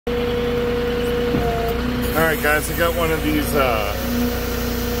Alright guys, I got one of these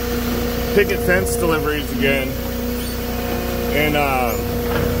picket fence deliveries again. And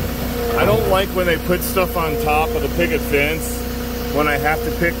I don't like when they put stuff on top of the picket fence when I have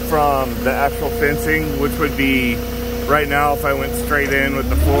to pick from the actual fencing, which would be right now if I went straight in with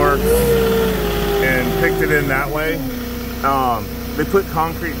the fork and picked it in that way. They put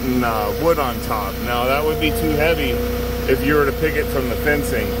concrete and wood on top. Now that would be too heavy if you were to pick it from the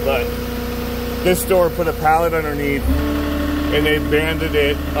fencing, but this store put a pallet underneath and they banded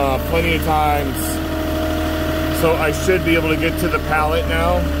it plenty of times, so I should be able to get to the pallet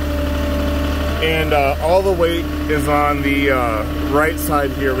now. And all the weight is on the right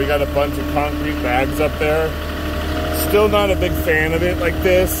side here. We got a bunch of concrete bags up there. Still not a big fan of it like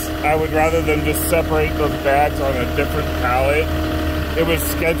this. I would rather than just separate those bags on a different pallet. It was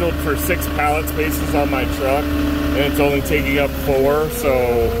scheduled for 6 pallet spaces on my truck, and it's only taking up 4,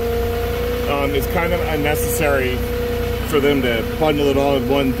 so it's kind of unnecessary for them to bundle it all in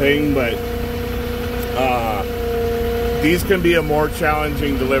one thing, but these can be a more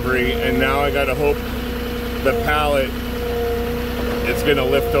challenging delivery, and now I gotta hope the pallet is gonna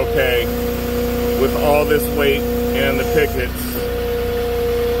lift okay with all this weight and the pickets.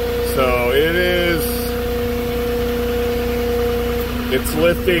 So it's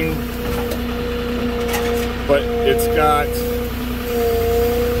lifting, but it's got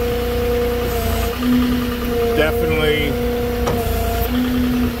definitely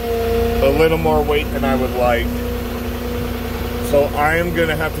a little more weight than I would like. So I am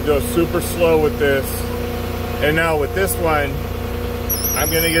gonna have to go super slow with this. And now with this one, I'm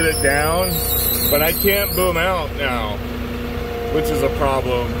gonna get it down, but I can't boom out now, which is a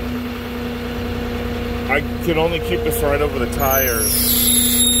problem. I can only keep this right over the tires.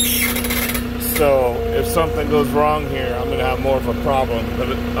 So if something goes wrong here, I'm gonna have more of a problem.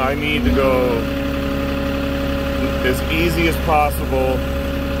 But I need to go as easy as possible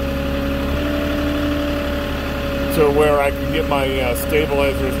to where I can get my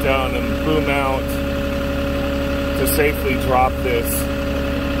stabilizers down and boom out to safely drop this.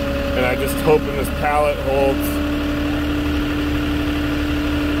 And I just hoping this pallet holds.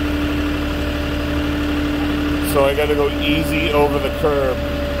 So I gotta go easy over the curb.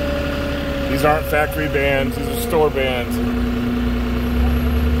 These aren't factory bands, these are store bands.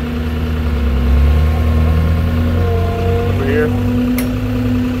 Over here.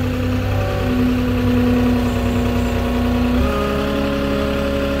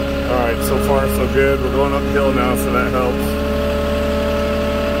 Alright, so far so good. We're going uphill now, so that helps.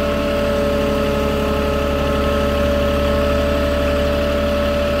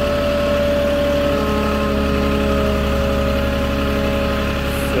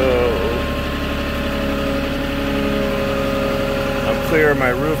 Clear my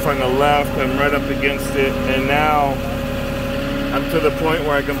roof on the left, I'm right up against it, and now I'm to the point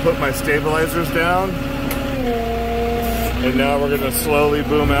where I can put my stabilizers down, and now we're going to slowly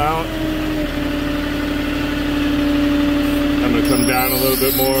boom out. I'm going to come down a little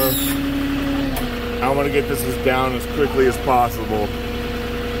bit more. I want to get this as down as quickly as possible,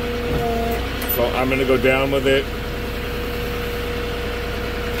 so I'm going to go down with it.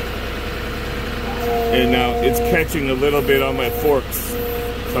 And now it's catching a little bit on my forks.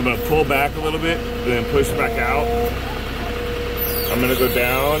 So I'm gonna pull back a little bit, and then push back out. I'm gonna go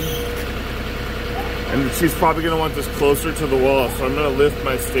down. And she's probably gonna want this closer to the wall, so I'm gonna lift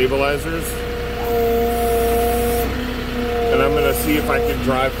my stabilizers. And I'm gonna see if I can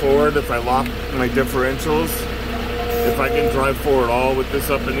drive forward, if I lock my differentials. If I can drive forward all with this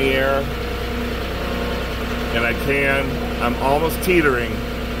up in the air. And I can. I'm almost teetering.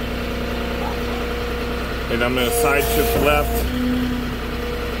 And I'm gonna side shift left,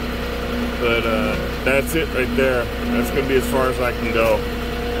 but that's it right there. That's gonna be as far as I can go.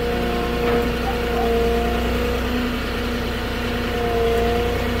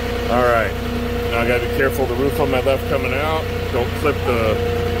 All right, now I gotta be careful, the roof on my left coming out. Don't clip the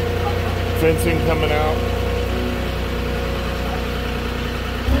fencing coming out.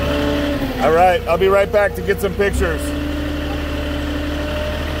 All right, I'll be right back to get some pictures.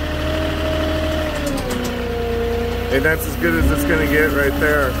 And that's as good as it's gonna get right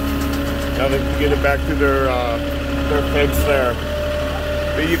there. Now they can get it back to their fence there.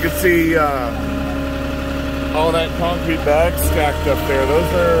 But you can see all that concrete bags stacked up there.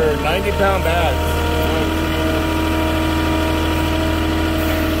 Those are 90-pound bags.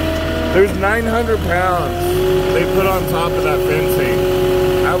 There's 900 pounds they put on top of that fencing.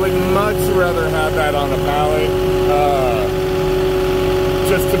 I would much rather have that on a pallet,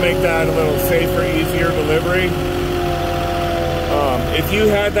 just to make that a little safer, easier delivery. if you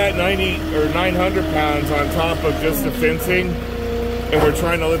had that 90 or 900 pounds on top of just the fencing, and we're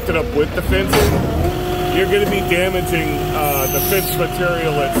trying to lift it up with the fencing, you're going to be damaging the fence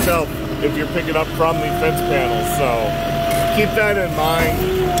material itself if you're picking up from the fence panels. So keep that in mind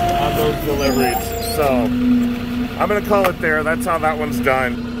on those deliveries. So I'm going to call it there. That's how that one's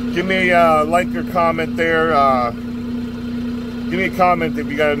done. Give me a like or comment there. Give me a comment if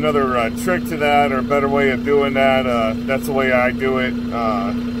you got another trick to that or a better way of doing that. That's the way I do it.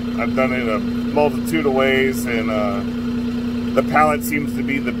 I've done it a multitude of ways, and the pallet seems to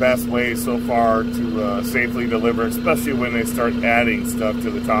be the best way so far to safely deliver, especially when they start adding stuff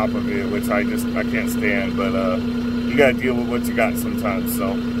to the top of it, which I can't stand. But you got to deal with what you got sometimes.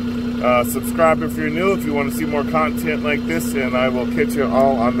 So subscribe if you're new if you want to see more content like this, and I will catch you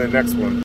all on the next one.